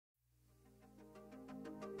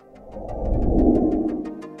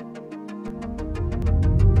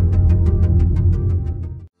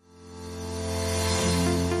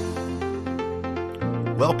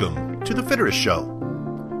to The Fitterist Show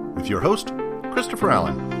with your host, Christopher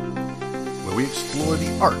Allen, where we explore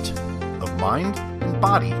the art of mind and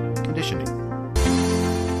body conditioning.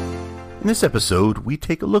 In this episode, we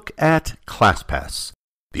take a look at ClassPass,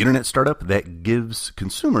 the internet startup that gives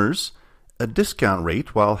consumers a discount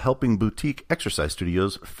rate while helping boutique exercise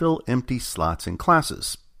studios fill empty slots in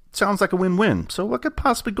classes. Sounds like a win-win, so what could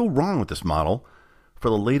possibly go wrong with this model for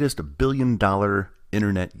the latest billion-dollar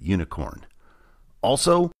internet unicorn?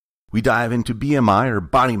 Also, we dive into BMI, or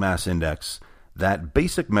body mass index, that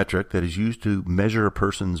basic metric that is used to measure a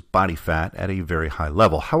person's body fat at a very high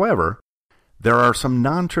level. However, there are some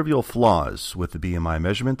non-trivial flaws with the BMI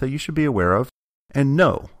measurement that you should be aware of and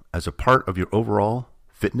know as a part of your overall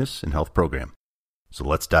fitness and health program. So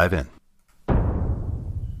let's dive in.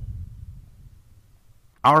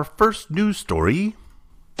 Our first news story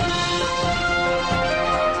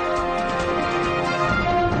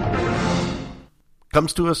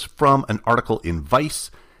comes to us from an article in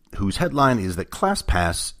Vice, whose headline is that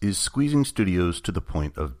ClassPass is squeezing studios to the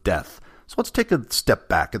point of death. So let's take a step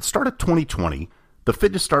back. At the start of 2020, the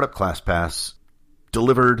fitness startup ClassPass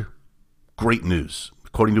delivered great news.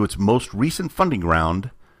 According to its most recent funding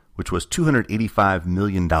round, which was $285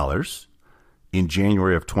 million in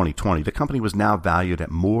January of 2020, the company was now valued at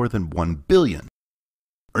more than $1 billion,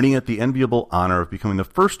 earning it the enviable honor of becoming the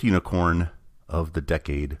first unicorn of the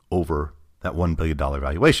decade over that $1 billion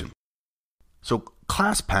valuation. So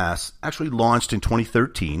ClassPass actually launched in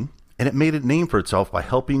 2013, and it made a name for itself by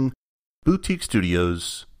helping boutique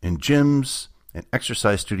studios and gyms and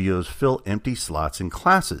exercise studios fill empty slots in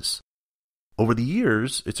classes. Over the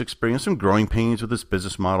years, it's experienced some growing pains with its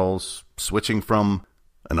business models, switching from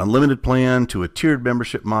an unlimited plan to a tiered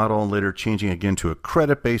membership model, and later changing again to a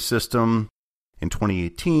credit-based system in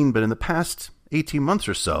 2018. But in the past 18 months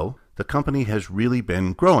or so, the company has really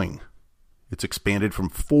been growing. It's expanded from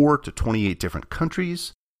 4 to 28 different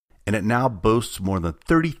countries, and it now boasts more than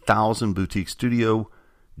 30,000 boutique studio,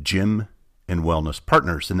 gym, and wellness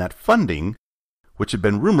partners. And that funding, which had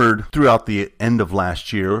been rumored throughout the end of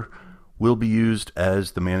last year, will be used,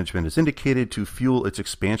 as the management has indicated, to fuel its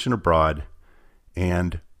expansion abroad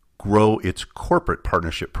and grow its corporate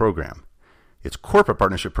partnership program. Its corporate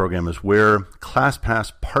partnership program is where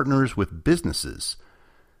ClassPass partners with businesses,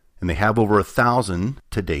 and they have over 1,000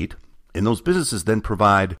 to date. And those businesses then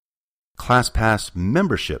provide ClassPass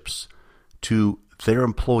memberships to their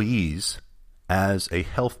employees as a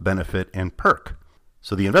health benefit and perk.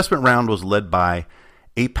 So the investment round was led by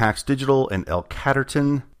Apex Digital and L.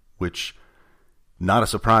 Catterton, which, not a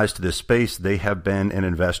surprise to this space, they have been an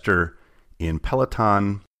investor in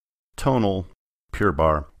Peloton, Tonal, Pure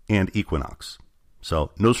Barre, and Equinox.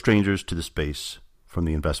 So no strangers to the space from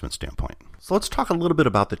the investment standpoint. So let's talk a little bit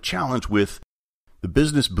about the challenge with the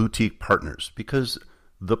business boutique partners, because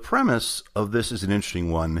the premise of this is an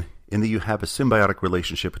interesting one in that you have a symbiotic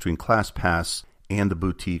relationship between ClassPass and the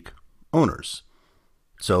boutique owners.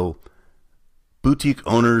 So boutique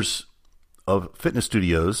owners of fitness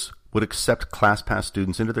studios would accept ClassPass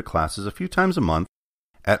students into their classes a few times a month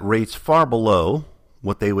at rates far below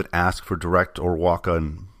what they would ask for direct or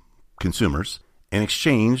walk-on consumers. In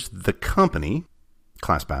exchange, the company,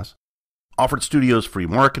 ClassPass, offered studios free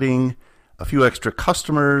marketing, a few extra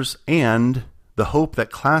customers, and the hope that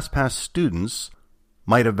ClassPass students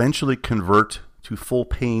might eventually convert to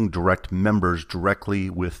full-paying direct members directly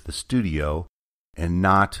with the studio and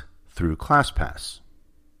not through ClassPass.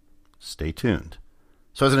 Stay tuned.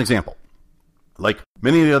 So as an example, like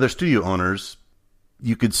many of the other studio owners,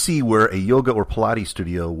 you could see where a yoga or Pilates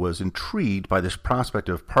studio was intrigued by this prospect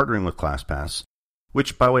of partnering with ClassPass,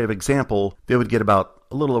 which, by way of example, they would get about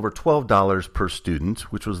a little over $12 per student,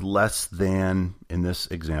 which was less than, in this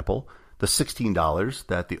example, the $16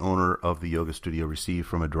 that the owner of the yoga studio received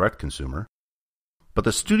from a direct consumer. But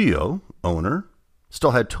the studio owner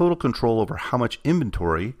still had total control over how much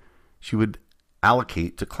inventory she would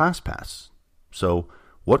allocate to ClassPass. So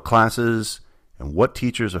what classes and what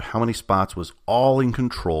teachers or how many spots was all in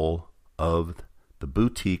control of the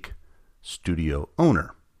boutique studio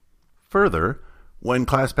owner. Further, when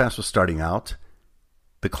ClassPass was starting out,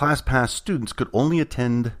 the ClassPass students could only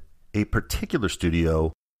attend a particular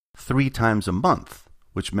studio 3 times a month,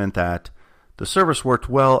 which meant that the service worked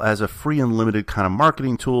well as a free and limited kind of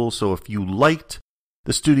marketing tool. So if you liked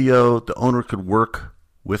the studio, the owner could work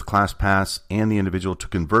with ClassPass and the individual to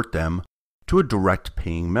convert them to a direct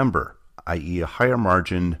paying member, i.e. a higher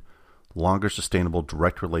margin, longer sustainable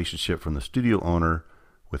direct relationship from the studio owner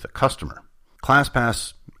with a customer.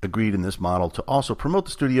 ClassPass agreed in this model to also promote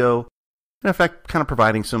the studio, in effect kind of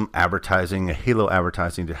providing some advertising, a halo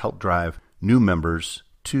advertising to help drive new members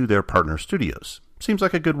to their partner studios. Seems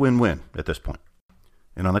like a good win-win at this point.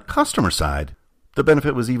 And on the customer side, the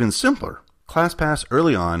benefit was even simpler. ClassPass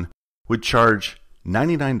early on would charge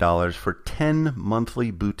 $99 for 10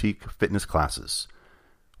 monthly boutique fitness classes,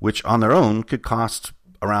 which on their own could cost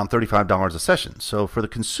around $35 a session. So for the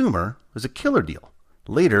consumer, it was a killer deal.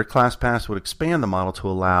 Later, ClassPass would expand the model to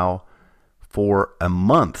allow for a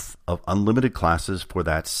month of unlimited classes for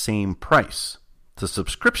that same price. The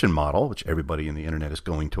subscription model, which everybody in the internet is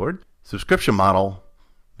going toward, subscription model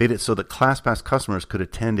made it so that ClassPass customers could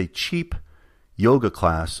attend a cheap yoga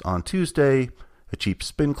class on Tuesday, a cheap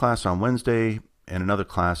spin class on Wednesday, and another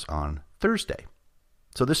class on Thursday.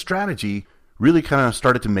 So this strategy really kind of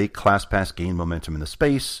started to make ClassPass gain momentum in the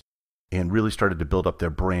space and really started to build up their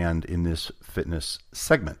brand in this fitness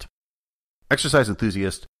segment. Exercise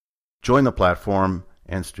enthusiasts joined the platform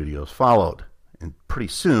and studios followed. And pretty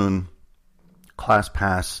soon,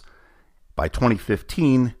 ClassPass, by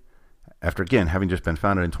 2015, after again having just been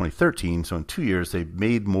founded in 2013, so in 2 years, they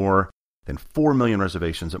made more than 4 million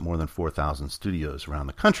reservations at more than 4,000 studios around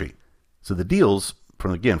the country. So the deals,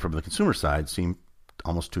 from the consumer side, seem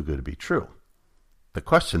almost too good to be true. The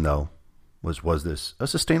question, though, was this a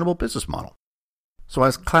sustainable business model? So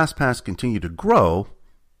as ClassPass continued to grow,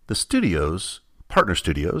 the studios, partner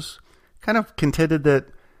studios, kind of contended that,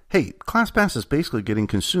 hey, ClassPass is basically getting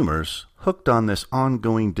consumers hooked on this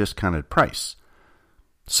ongoing discounted price,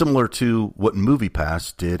 similar to what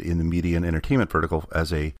MoviePass did in the media and entertainment vertical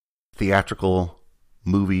as a theatrical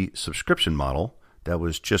movie subscription model that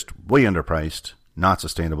was just way underpriced, not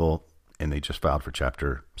sustainable, and they just filed for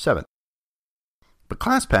Chapter 7. But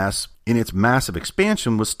ClassPass, in its massive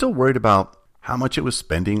expansion, was still worried about how much it was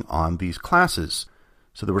spending on these classes.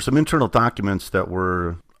 So there were some internal documents that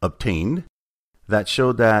were obtained that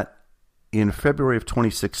showed that in February of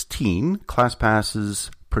 2016,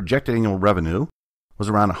 ClassPass's projected annual revenue was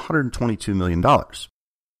around $122 million.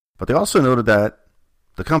 But they also noted that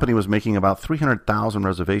the company was making about 300,000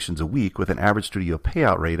 reservations a week with an average studio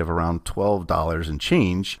payout rate of around $12 and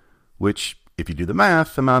change, which, if you do the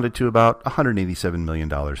math, amounted to about $187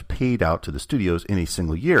 million paid out to the studios in a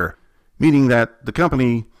single year, meaning that the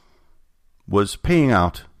company was paying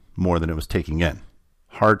out more than it was taking in.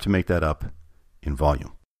 Hard to make that up in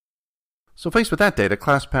volume. So faced with that data,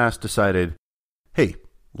 ClassPass decided, hey,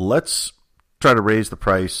 let's try to raise the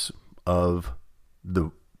price of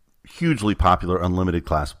the hugely popular unlimited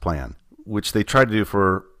class plan, which they tried to do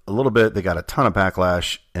for a little bit. They got a ton of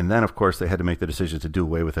backlash, and then of course they had to make the decision to do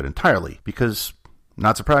away with it entirely because,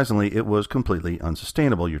 not surprisingly, it was completely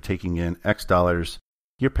unsustainable. You're taking in X dollars,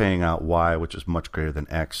 you're paying out Y, which is much greater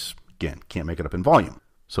than X. Again, can't make it up in volume.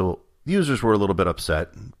 So users were a little bit upset,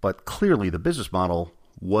 but clearly the business model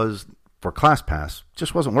was, for ClassPass,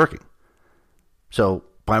 just wasn't working. So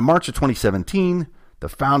by March of 2017, the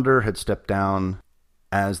founder had stepped down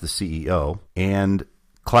as the CEO, and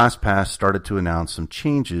ClassPass started to announce some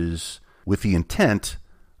changes with the intent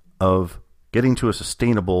of getting to a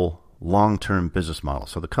sustainable long-term business model.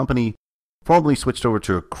 So the company formally switched over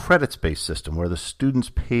to a credits-based system where the students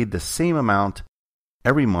paid the same amount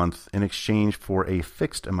every month in exchange for a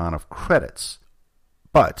fixed amount of credits.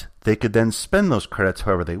 But they could then spend those credits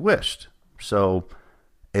however they wished. So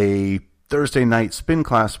a Thursday night spin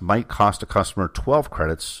class might cost a customer 12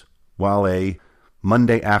 credits, while a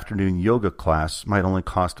Monday afternoon yoga class might only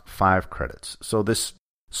cost 5 credits. So this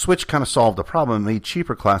switch kind of solved the problem and made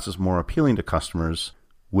cheaper classes more appealing to customers,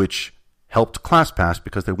 which helped ClassPass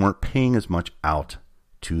because they weren't paying as much out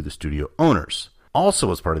to the studio owners.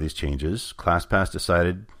 Also, as part of these changes, ClassPass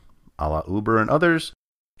decided, a la Uber and others,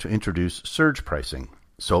 to introduce surge pricing.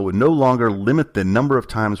 So it would no longer limit the number of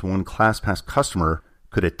times one ClassPass customer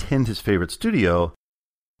could attend his favorite studio,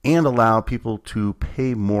 and allow people to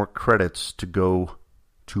pay more credits to go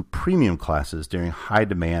to premium classes during high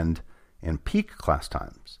demand and peak class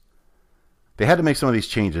times. They had to make some of these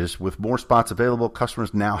changes. With more spots available,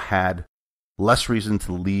 customers now had less reason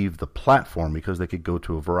to leave the platform because they could go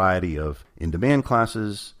to a variety of in-demand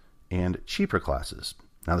classes and cheaper classes.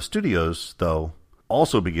 Now the studios, though,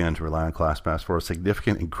 also began to rely on ClassPass for a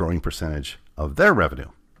significant and growing percentage of their revenue.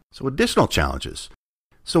 So additional challenges.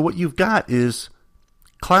 So what you've got is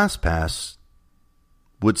ClassPass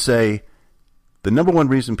would say the number one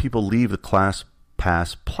reason people leave the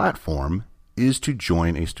ClassPass platform is to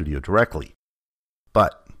join a studio directly.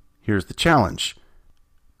 But here's the challenge.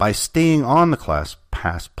 By staying on the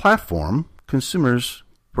ClassPass platform, consumers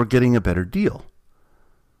were getting a better deal.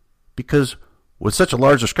 Because with such a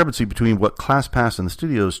large discrepancy between what ClassPass and the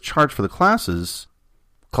studios charge for the classes,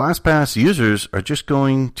 ClassPass users are just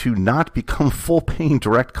going to not become full-paying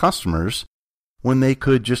direct customers when they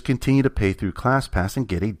could just continue to pay through ClassPass and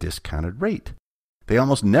get a discounted rate. they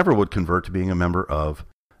almost never would convert to being a member of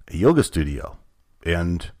a yoga studio.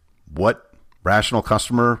 And what rational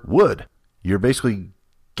customer would? You're basically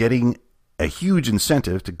getting a huge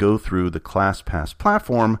incentive to go through the ClassPass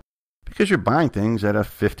platform because you're buying things at a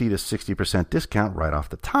 50 to 60% discount right off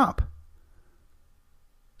the top.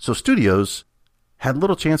 So studios had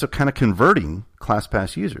little chance of kind of converting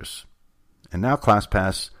ClassPass users. And now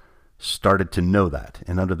ClassPass started to know that.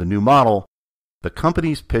 And under the new model, the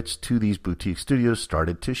company's pitch to these boutique studios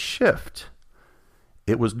started to shift.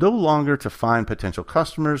 It was no longer to find potential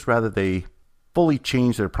customers. Rather, they fully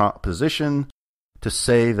changed their proposition to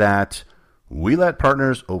say that we let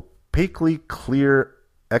partners opaquely clear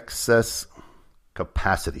excess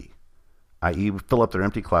capacity, i.e. fill up their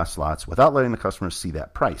empty class slots without letting the customers see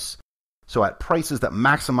that price. So at prices that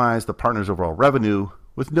maximize the partner's overall revenue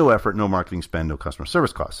with no effort, no marketing spend, no customer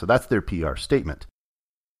service costs. So that's their PR statement.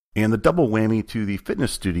 And the double whammy to the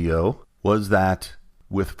fitness studio was that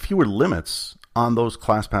with fewer limits on those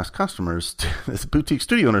ClassPass customers, the boutique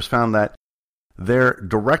studio owners found that their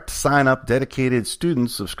direct sign-up dedicated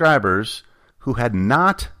student subscribers who had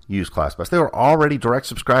not used ClassPass, they were already direct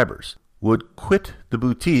subscribers, would quit the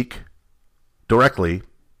boutique directly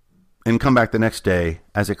and come back the next day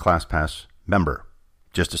as a ClassPass member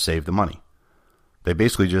just to save the money. They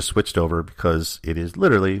basically just switched over because it is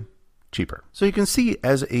literally cheaper. So you can see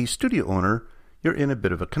as a studio owner, you're in a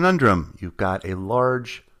bit of a conundrum. You've got a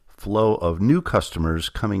large flow of new customers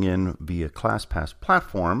coming in via ClassPass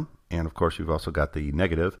platform. And of course, you've also got the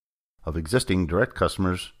negative of existing direct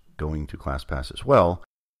customers going to ClassPass as well.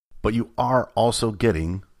 But you are also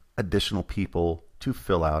getting additional people to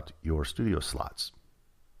fill out your studio slots.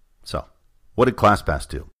 So what did ClassPass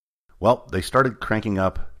do? Well, they started cranking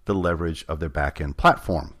up the leverage of their back-end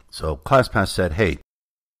platform. So ClassPass said, hey,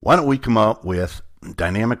 why don't we come up with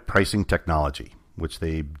dynamic pricing technology, which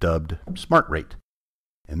they dubbed Smart Rate.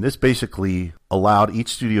 And this basically allowed each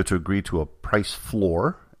studio to agree to a price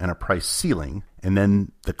floor and a price ceiling. And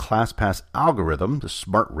then the ClassPass algorithm, the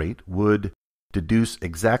Smart Rate, would deduce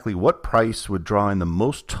exactly what price would draw in the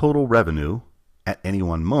most total revenue at any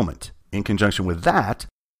one moment. In conjunction with that,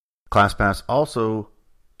 ClassPass also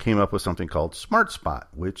came up with something called Smart Spot,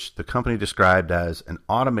 which the company described as an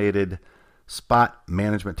automated spot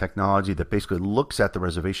management technology that basically looks at the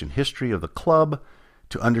reservation history of the club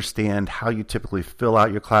to understand how you typically fill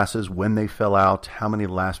out your classes, when they fill out, how many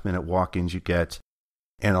last-minute walk-ins you get,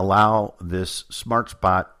 and allow this Smart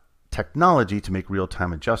Spot technology to make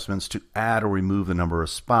real-time adjustments to add or remove the number of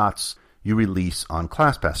spots you release on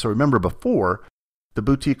ClassPass. So remember, before, the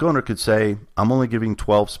boutique owner could say, I'm only giving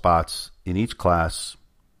 12 spots in each class,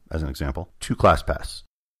 as an example, to ClassPass.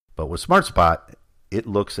 But with Smart Spot, it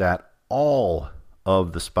looks at all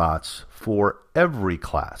of the spots for every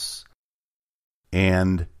class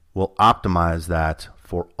and will optimize that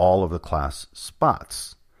for all of the class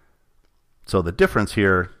spots. So the difference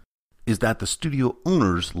here is that the studio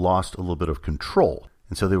owners lost a little bit of control.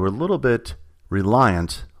 And so they were a little bit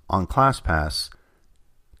reliant on ClassPass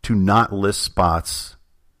to not list spots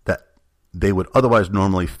that they would otherwise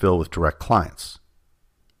normally fill with direct clients.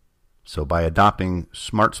 So by adopting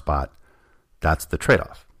Smart Spot, that's the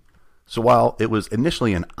trade-off. So while it was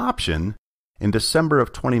initially an option, in December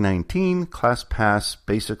of 2019, ClassPass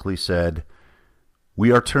basically said,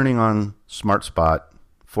 we are turning on Smart Spot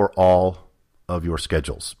for all of your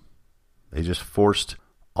schedules. They just forced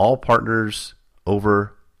all partners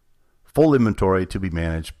over full inventory to be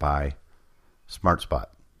managed by Smart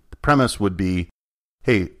Spot. The premise would be,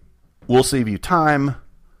 hey, we'll save you time.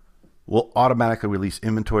 We'll automatically release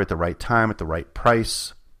inventory at the right time, at the right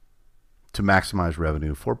price to maximize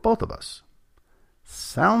revenue for both of us.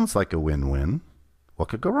 Sounds like a win-win. What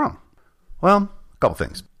could go wrong? Well, a couple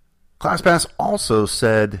things. ClassPass also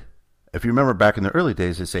said, if you remember back in the early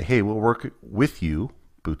days, they say, hey, we'll work with you,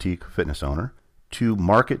 boutique fitness owner, to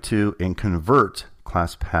market to and convert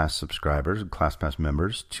ClassPass subscribers and ClassPass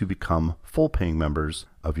members to become full-paying members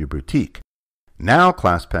of your boutique. Now,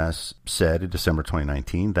 ClassPass said in December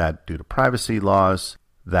 2019 that due to privacy laws,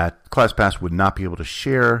 that ClassPass would not be able to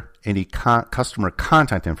share any customer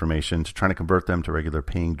contact information to try to convert them to regular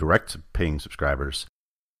direct paying subscribers,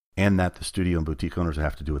 and that the studio and boutique owners would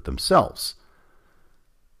have to do it themselves.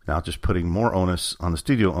 Now, just putting more onus on the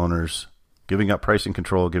studio owners, giving up pricing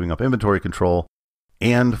control, giving up inventory control,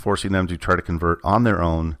 and forcing them to try to convert on their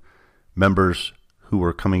own members who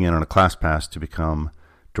were coming in on a ClassPass to become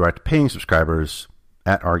direct paying subscribers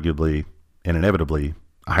at arguably and inevitably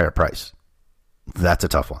a higher price. That's a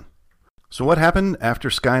tough one. So what happened after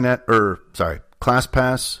ClassPass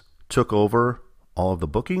took over all of the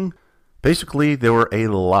booking? Basically, there were a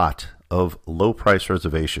lot of low price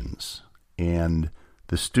reservations, and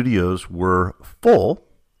the studios were full,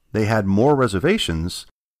 they had more reservations,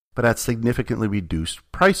 but at significantly reduced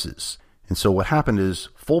prices. And so what happened is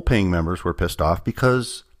full paying members were pissed off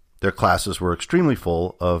because their classes were extremely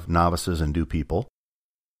full of novices and new people.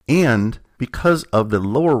 And because of the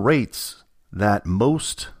lower rates that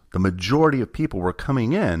the majority of people were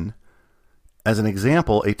coming in, as an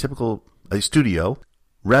example, a studio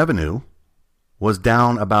revenue was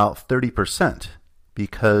down about 30%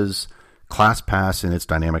 because ClassPass in its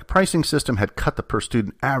dynamic pricing system had cut the per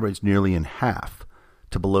student average nearly in half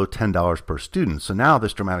to below $10 per student. So now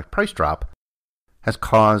this dramatic price drop has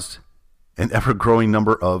caused an ever-growing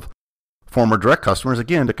number of former direct customers,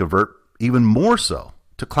 again, to convert even more so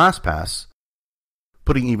to ClassPass,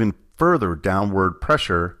 putting even further downward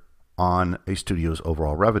pressure on a studio's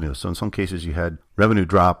overall revenue. So in some cases, you had revenue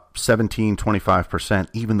drop 17-25%,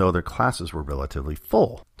 even though their classes were relatively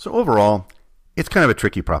full. So overall, it's kind of a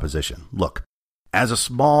tricky proposition. Look, as a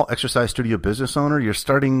small exercise studio business owner, you're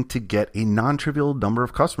starting to get a non-trivial number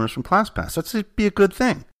of customers from ClassPass. That's be a good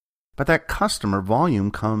thing. But that customer volume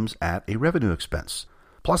comes at a revenue expense.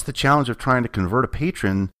 Plus, the challenge of trying to convert a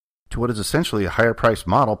patron to what is essentially a higher priced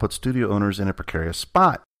model puts studio owners in a precarious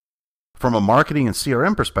spot. From a marketing and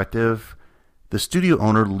CRM perspective, the studio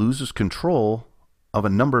owner loses control of a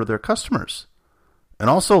number of their customers. And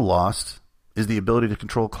also lost is the ability to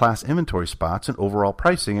control class inventory spots and overall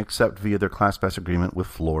pricing except via their ClassPass agreement with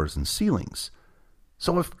floors and ceilings.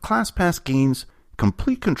 So if ClassPass gains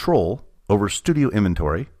complete control over studio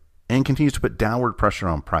inventory and continues to put downward pressure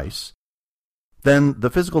on price, then the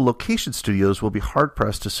physical location studios will be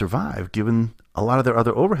hard-pressed to survive given a lot of their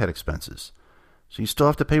other overhead expenses. So you still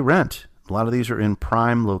have to pay rent. A lot of these are in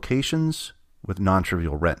prime locations with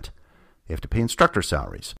non-trivial rent. You have to pay instructor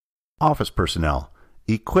salaries, office personnel,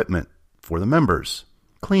 equipment for the members,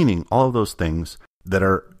 cleaning, all of those things that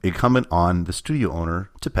are incumbent on the studio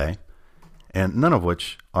owner to pay, and none of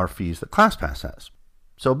which are fees that ClassPass has.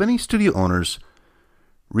 So many studio owners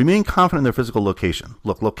remain confident in their physical location.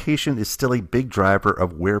 Look, location is still a big driver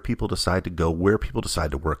of where people decide to go, where people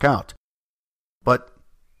decide to work out. But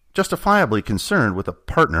justifiably concerned with a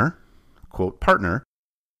partner, quote, partner,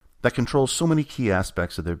 that controls so many key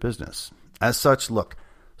aspects of their business. As such, look,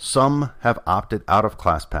 some have opted out of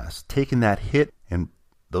ClassPass, taken that hit, and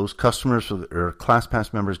those customers or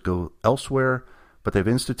ClassPass members go elsewhere, but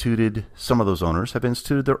some of those owners have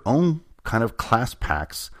instituted their own kind of class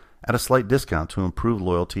packs at a slight discount to improve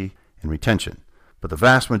loyalty and retention. But the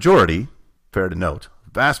vast majority, fair to note,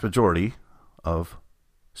 of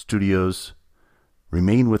studios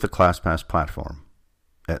remain with the ClassPass platform,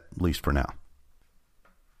 at least for now.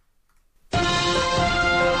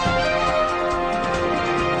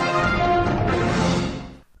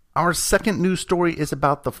 Our second news story is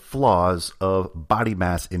about the flaws of body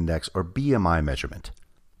mass index or BMI measurement.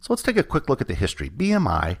 So let's take a quick look at the history.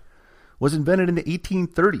 BMI was invented in the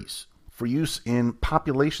 1830s for use in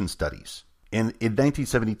population studies. And in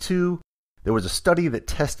 1972, there was a study that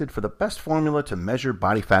tested for the best formula to measure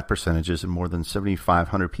body fat percentages in more than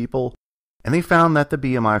 7,500 people. And they found that the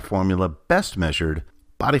BMI formula best measured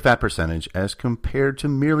body fat percentage as compared to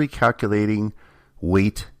merely calculating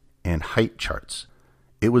weight and height charts.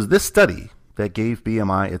 It was this study that gave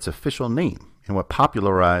BMI its official name and what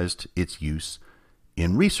popularized its use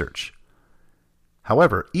in research.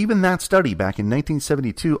 However, even that study back in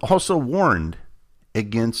 1972 also warned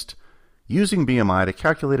against using BMI to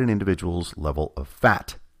calculate an individual's level of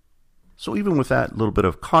fat. So even with that little bit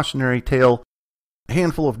of cautionary tale, a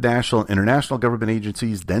handful of national and international government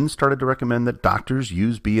agencies then started to recommend that doctors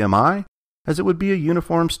use BMI as it would be a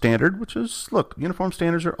uniform standard, which is, look, uniform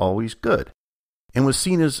standards are always good, and was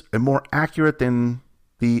seen as more accurate than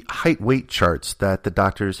the height-weight charts that the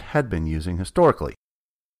doctors had been using historically.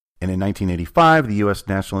 And in 1985, the U.S.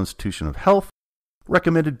 National Institution of Health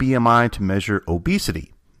recommended BMI to measure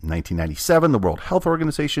obesity. In 1997, the World Health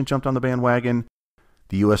Organization jumped on the bandwagon.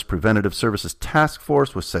 The U.S. Preventative Services Task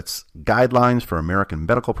Force, which sets guidelines for American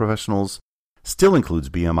medical professionals, still includes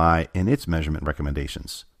BMI in its measurement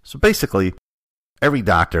recommendations. So basically, every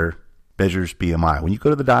doctor measures BMI. When you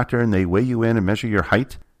go to the doctor and they weigh you in and measure your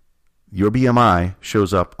height, your BMI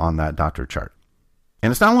shows up on that doctor chart.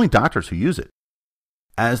 And it's not only doctors who use it.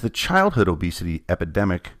 As the childhood obesity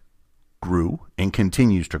epidemic grew and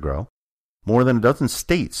continues to grow, more than a dozen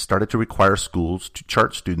states started to require schools to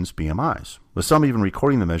chart students' BMIs, with some even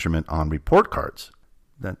recording the measurement on report cards.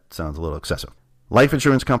 That sounds a little excessive. Life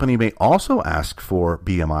insurance company may also ask for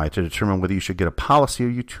BMI to determine whether you should get a policy or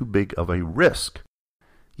you're too big of a risk.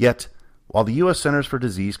 Yet, while the U.S. Centers for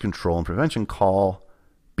Disease Control and Prevention call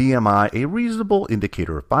BMI a reasonable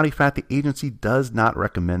indicator of body fat, the agency does not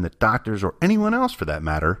recommend that doctors, or anyone else for that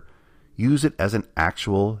matter, use it as an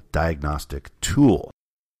actual diagnostic tool.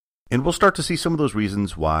 And we'll start to see some of those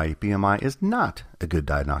reasons why BMI is not a good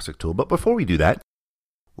diagnostic tool. But before we do that,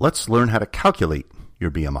 let's learn how to calculate your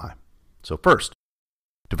BMI. So first,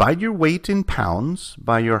 divide your weight in pounds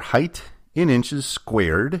by your height in inches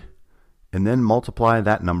squared, and then multiply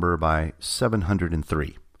that number by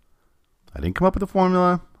 703. I didn't come up with a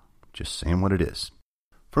formula, just saying what it is.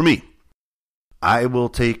 For me, I will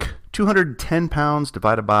take 210 pounds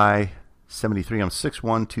divided by 73. I'm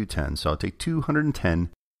 6'1", 210. So I'll take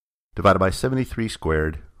 210 divided by 73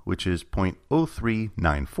 squared, which is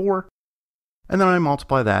 0.0394. And then I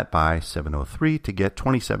multiply that by 703 to get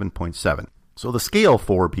 27.7. So the scale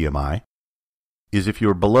for BMI is if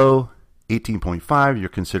you're below 18.5, you're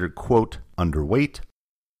considered, quote, underweight.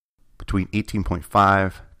 Between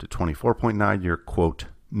 18.5 to 24.9, you're, quote,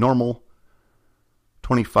 normal.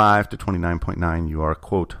 25 to 29.9, you are,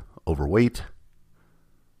 quote, overweight.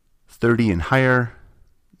 30 and higher,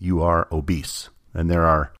 you are obese. And there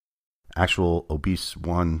are actual obese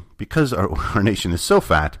one, because our nation is so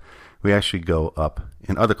fat, we actually go up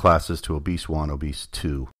in other classes to obese 1, obese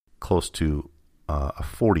 2, close to a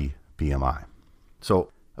 40 BMI. So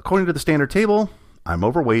according to the standard table, I'm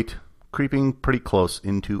overweight, creeping pretty close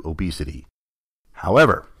into obesity.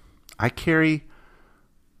 However, I carry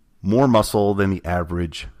more muscle than the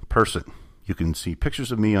average person. You can see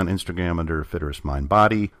pictures of me on Instagram under Fitterest Mind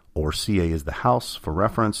Body, or CA is the house for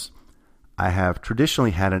reference. I have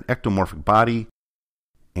traditionally had an ectomorphic body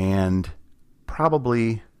and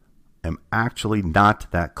probably am actually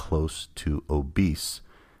not that close to obese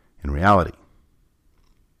in reality.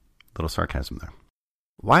 Little sarcasm there.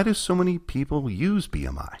 Why do so many people use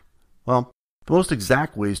BMI? Well, the most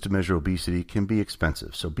exact ways to measure obesity can be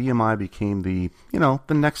expensive. So BMI became the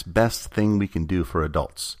next best thing we can do for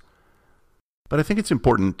adults. But I think it's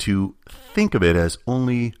important to think of it as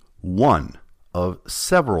only one of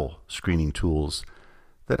several screening tools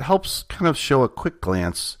that helps kind of show a quick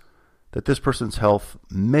glance that this person's health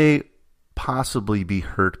may possibly be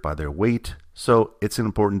hurt by their weight. So it's an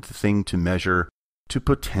important thing to measure to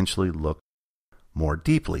potentially look more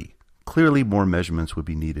deeply. Clearly, more measurements would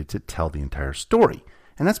be needed to tell the entire story.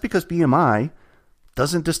 And that's because BMI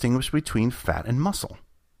doesn't distinguish between fat and muscle,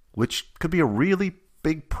 which could be a really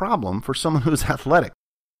big problem for someone who's athletic.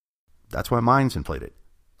 That's why mine's inflated,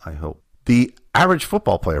 I hope. The average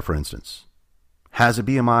football player, for instance, has a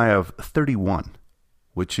BMI of 31,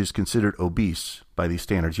 which is considered obese by these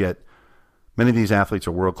standards. Yet, many of these athletes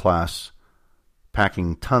are world-class,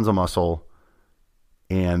 packing tons of muscle,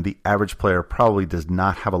 and the average player probably does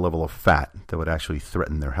not have a level of fat that would actually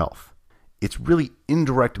threaten their health. It's really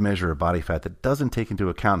indirect measure of body fat that doesn't take into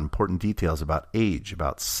account important details about age,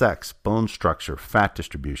 about sex, bone structure, fat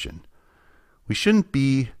distribution. We shouldn't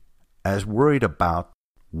be as worried about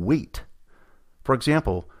weight. For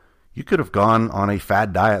example, you could have gone on a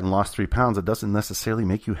fad diet and lost 3 pounds. It doesn't necessarily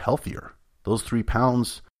make you healthier. Those 3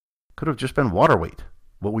 pounds could have just been water weight.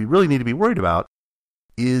 What we really need to be worried about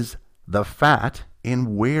is the fat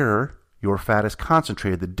and where your fat is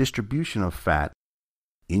concentrated, the distribution of fat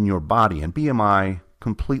in your body. And BMI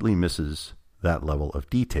completely misses that level of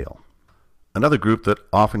detail. Another group that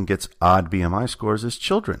often gets odd BMI scores is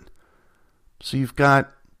children. So you've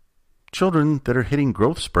got children that are hitting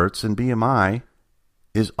growth spurts, and BMI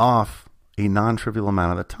is off a non-trivial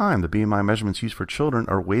amount of the time. The BMI measurements used for children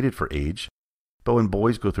are weighted for age, but when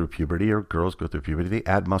boys go through puberty or girls go through puberty, they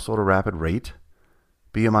add muscle at a rapid rate.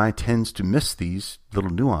 BMI tends to miss these little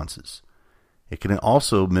nuances. It can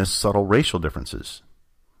also miss subtle racial differences.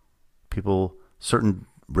 Certain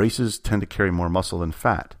races tend to carry more muscle than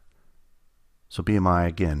fat. So BMI,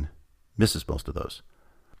 again, misses most of those.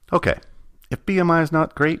 Okay, if BMI is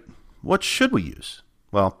not great, what should we use?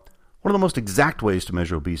 Well, one of the most exact ways to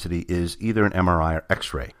measure obesity is either an MRI or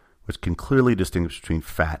X-ray, which can clearly distinguish between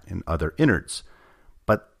fat and other innards.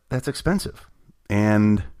 But that's expensive.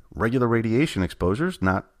 And regular radiation exposure is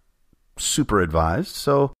not super advised,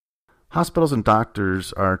 so hospitals and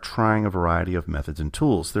doctors are trying a variety of methods and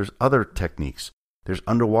tools. There's other techniques. There's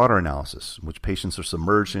underwater analysis, in which patients are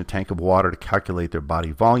submerged in a tank of water to calculate their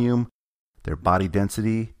body volume, their body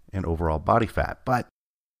density, and overall body fat. But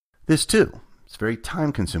this too, it's very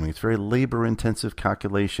time-consuming. It's very labor-intensive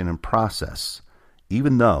calculation and process,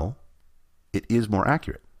 even though it is more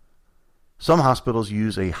accurate. Some hospitals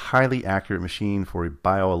use a highly accurate machine for a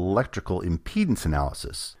bioelectrical impedance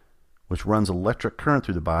analysis, which runs electric current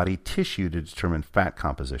through the body tissue to determine fat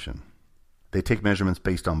composition. They take measurements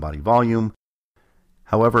based on body volume.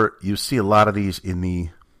 However, you see a lot of these in the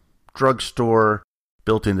drugstore,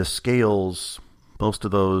 built into scales. Most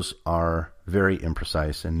of those are very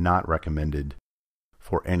imprecise and not recommended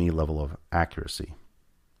for any level of accuracy.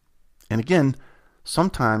 And again,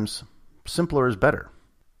 sometimes simpler is better.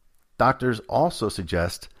 Doctors also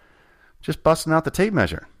suggest just busting out the tape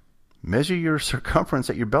measure. Measure your circumference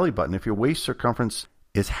at your belly button. If your waist circumference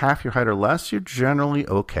is half your height or less, you're generally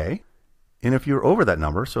okay. And if you're over that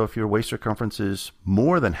number, so if your waist circumference is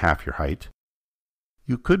more than half your height,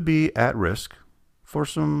 you could be at risk for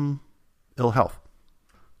some ill health.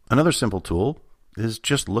 Another simple tool is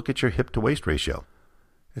just look at your hip to waist ratio.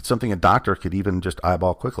 It's something a doctor could even just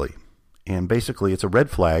eyeball quickly. And basically, it's a red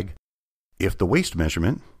flag if the waist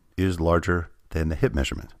measurement is larger than the hip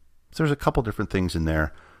measurement. So there's a couple different things in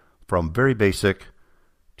there, from very basic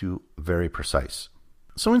to very precise.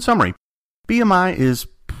 So in summary, BMI is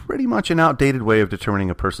pretty much an outdated way of determining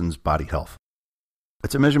a person's body health.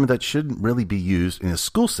 It's a measurement that shouldn't really be used in a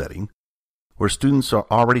school setting where students are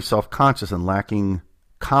already self-conscious and lacking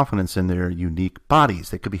confidence in their unique bodies.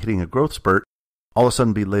 They could be hitting a growth spurt, all of a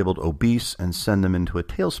sudden be labeled obese and send them into a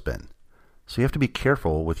tailspin. So you have to be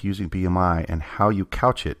careful with using BMI and how you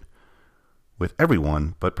couch it with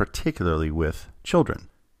everyone, but particularly with children.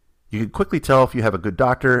 You can quickly tell if you have a good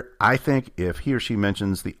doctor, I think, if he or she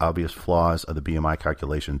mentions the obvious flaws of the BMI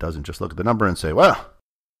calculation, doesn't just look at the number and say, well,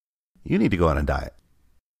 you need to go on a diet.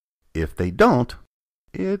 If they don't,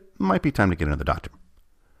 it might be time to get another doctor.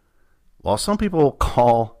 While some people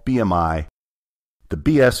call BMI the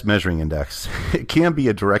BS measuring index, it can be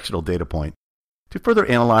a directional data point to further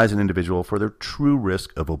analyze an individual for their true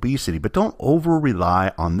risk of obesity, but don't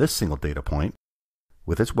over-rely on this single data point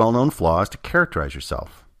with its well-known flaws to characterize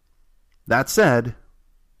yourself. That said,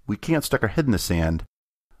 we can't stick our head in the sand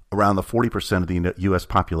around the 40% of the U.S.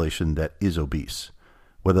 population that is obese.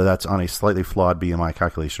 Whether that's on a slightly flawed BMI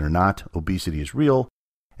calculation or not, obesity is real,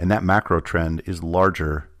 and that macro trend is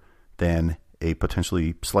larger than a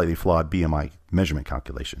potentially slightly flawed BMI measurement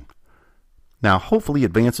calculation. Now, hopefully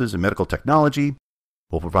advances in medical technology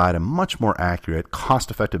will provide a much more accurate,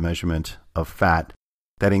 cost-effective measurement of fat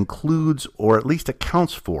that includes or at least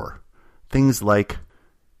accounts for things like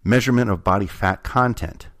measurement of body fat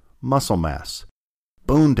content, muscle mass,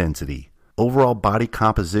 bone density, overall body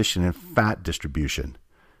composition and fat distribution,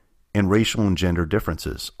 and racial and gender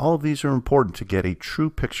differences. All of these are important to get a true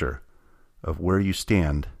picture of where you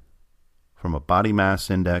stand from a body mass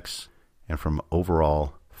index and from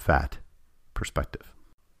overall fat perspective.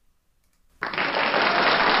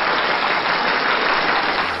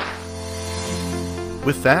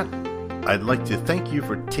 With that, I'd like to thank you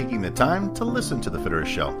for taking the time to listen to The Fitterist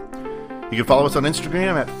Show. You can follow us on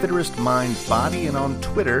Instagram at FitteristMindBody and on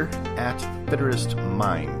Twitter at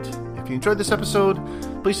FitteristMind. If you enjoyed this episode,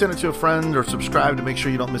 please send it to a friend or subscribe to make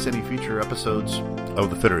sure you don't miss any future episodes of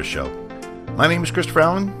The Fitterist Show. My name is Christopher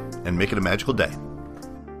Allen, and make it a magical day.